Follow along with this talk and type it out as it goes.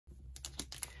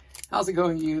How's it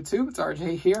going, YouTube? It's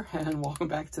RJ here, and welcome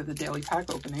back to the daily pack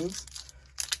openings.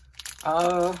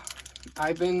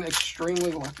 I've been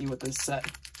extremely lucky with this set,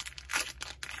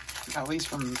 at least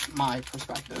from my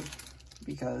perspective,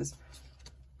 because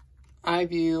I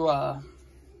view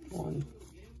 1,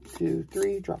 2,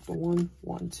 3, drop the 1,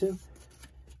 1, 2.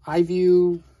 I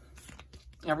view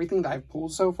everything that I've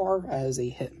pulled so far as a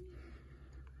hit.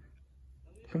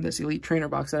 From this Elite Trainer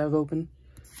box that I've opened: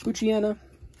 Poochyena,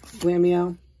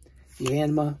 Glameow,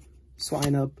 Yanma,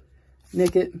 Swinub,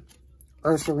 Nickit,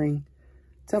 Ursaring,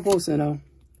 Temple of Sinnoh,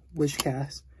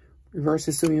 Wishcast, Reverse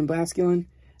Hisuian Basculin, and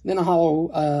then a Hollow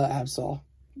Absol.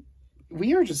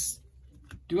 We are just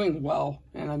doing well,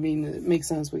 and I mean, it makes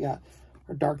sense. We got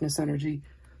our Darkness Energy.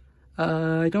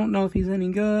 I don't know if he's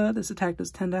any good. This attack does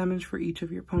 10 damage for each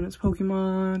of your opponent's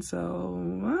Pokemon,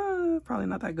 so probably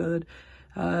not that good.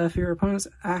 If your opponent's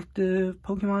active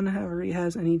Pokemon already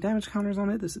has any damage counters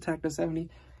on it, this attack does 70.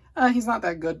 He's not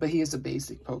that good, but he is a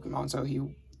basic Pokemon, so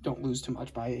you don't lose too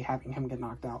much by having him get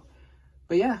knocked out.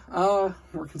 But yeah,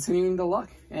 we're continuing the luck,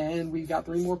 and we've got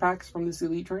 3 more packs from this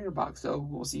Elite Trainer box, so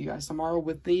we'll see you guys tomorrow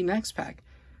with the next pack.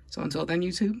 So until then,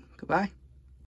 YouTube, goodbye.